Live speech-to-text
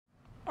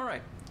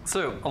right,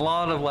 so a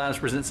lot of labs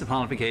present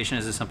saponification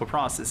as a simple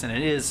process, and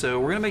it is, so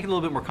we're going to make it a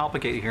little bit more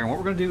complicated here, and what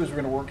we're going to do is we're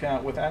going to work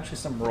out with actually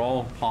some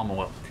raw palm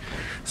oil.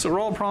 So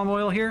raw palm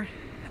oil here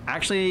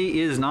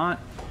actually is not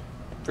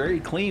very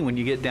clean when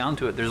you get down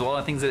to it. There's a lot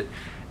of things that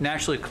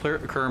naturally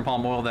occur in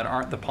palm oil that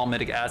aren't the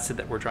palmitic acid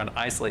that we're trying to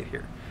isolate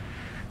here.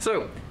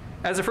 So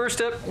as a first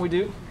step, we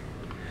do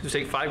just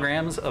take 5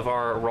 grams of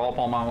our raw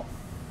palm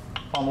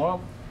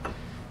oil.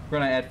 We're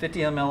going to add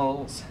 50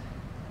 mLs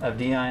of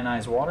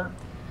deionized water,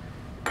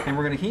 and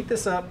we're going to heat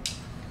this up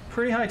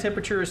pretty high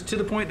temperatures to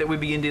the point that we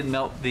begin to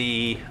melt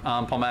the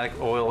palmatic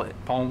oil,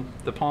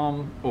 the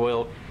palm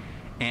oil,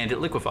 and it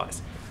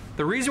liquefies.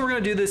 The reason we're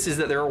going to do this is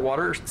that there are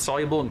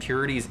water-soluble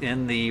impurities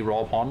in the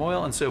raw palm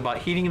oil, and so by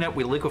heating it up,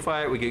 we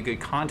liquefy it, we get good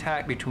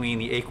contact between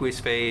the aqueous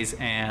phase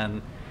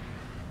and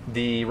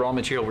the raw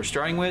material we're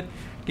starting with.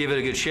 Give it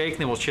a good shake,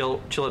 and then we'll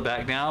chill it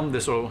back down.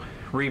 This will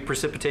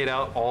reprecipitate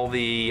out all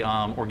the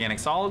organic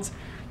solids,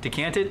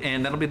 decant it,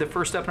 and that'll be the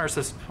first step in our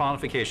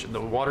saponification,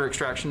 the water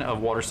extraction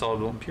of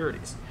water-soluble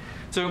impurities.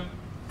 So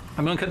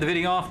I'm going to cut the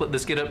video off, let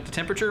this get up to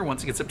temperature.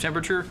 Once it gets up to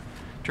temperature,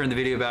 turn the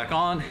video back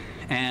on,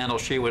 and I'll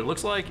show you what it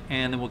looks like,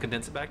 and then we'll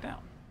condense it back down.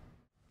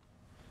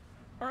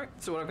 All right,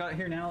 so what I've got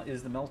here now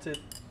is the melted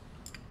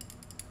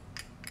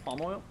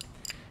palm oil,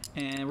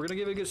 and we're going to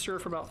give it a good stir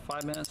for about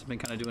 5 minutes. I've been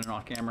kind of doing it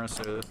off camera,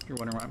 so if you're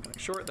wondering why I'm kind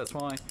of short, that's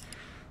why.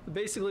 But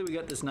basically, we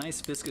got this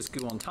nice viscous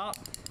goo on top,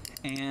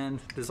 and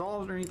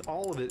dissolved underneath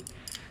all of it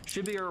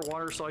should be our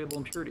water-soluble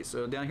impurities.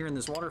 So down here in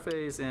this water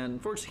phase, and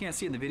unfortunately you can't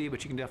see it in the video,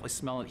 but you can definitely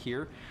smell it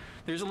here.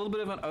 There's a little bit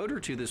of an odor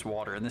to this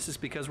water, and this is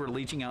because we're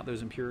leaching out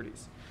those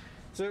impurities.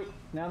 So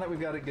now that we've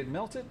got it good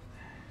melted,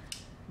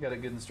 got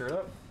it good and stirred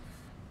up,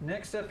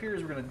 next step here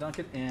is we're going to dunk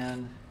it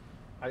in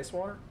ice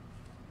water.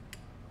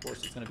 Of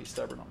course, it's going to be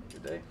stubborn on me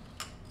today.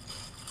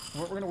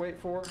 And what we're going to wait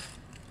for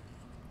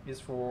is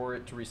for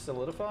it to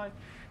re-solidify.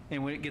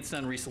 And when it gets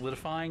done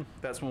re-solidifying,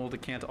 that's when we'll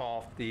decant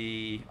off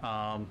the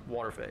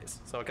water phase.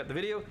 So I'll cut the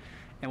video,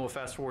 and we'll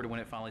fast forward to when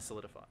it finally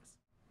solidifies.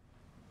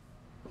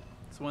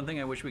 So one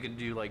thing I wish we could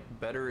do like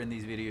better in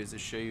these videos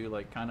is show you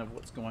like kind of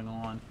what's going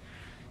on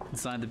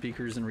inside the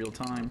beakers in real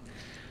time.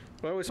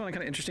 What I always find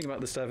kind of interesting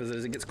about this stuff is that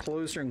as it gets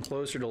closer and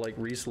closer to like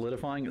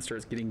re-solidifying, it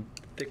starts getting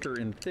thicker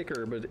and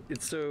thicker. But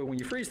it's so when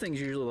you freeze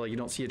things, usually like you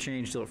don't see a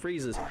change till it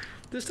freezes.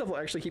 This stuff will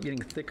actually keep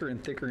getting thicker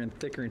and thicker and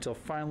thicker until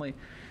finally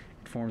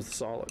it forms the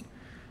solid.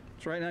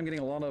 So right now I'm getting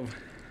a lot of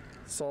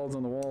solids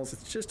on the walls.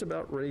 It's just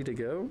about ready to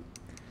go.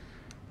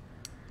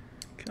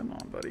 Come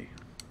on, buddy.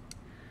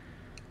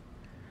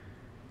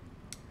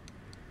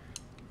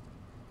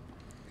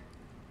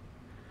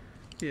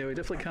 Yeah, we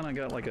definitely kind of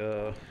got like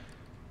a,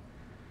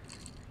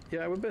 yeah,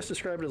 I would best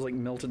describe it as like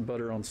melted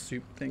butter on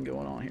soup thing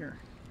going on here.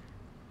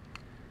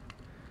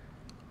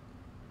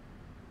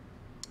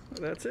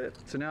 That's it.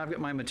 So now I've got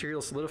my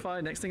material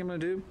solidified. Next thing I'm going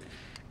to do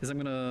is I'm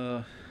going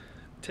to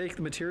take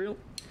the material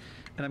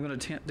and I'm going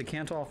to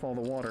decant off all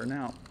the water.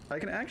 Now, I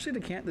can actually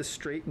decant this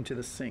straight into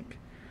the sink.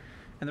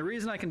 And the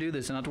reason I can do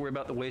this and not to worry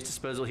about the waste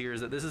disposal here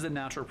is that this is a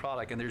natural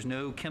product and there's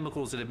no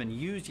chemicals that have been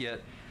used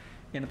yet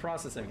in the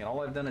processing. And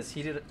all I've done is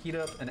heat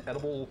up an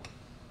edible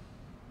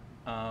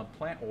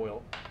plant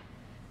oil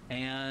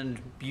and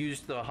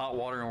used the hot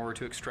water in order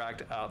to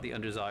extract out the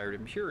undesired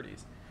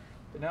impurities.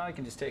 But now I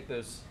can just take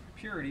those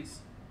impurities,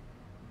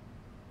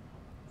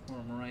 pour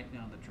them right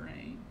down the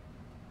drain.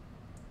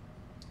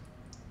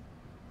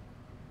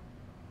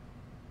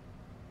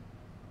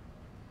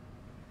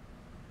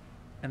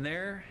 And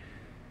there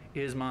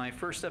is my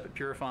first step at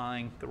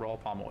purifying the raw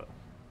palm oil.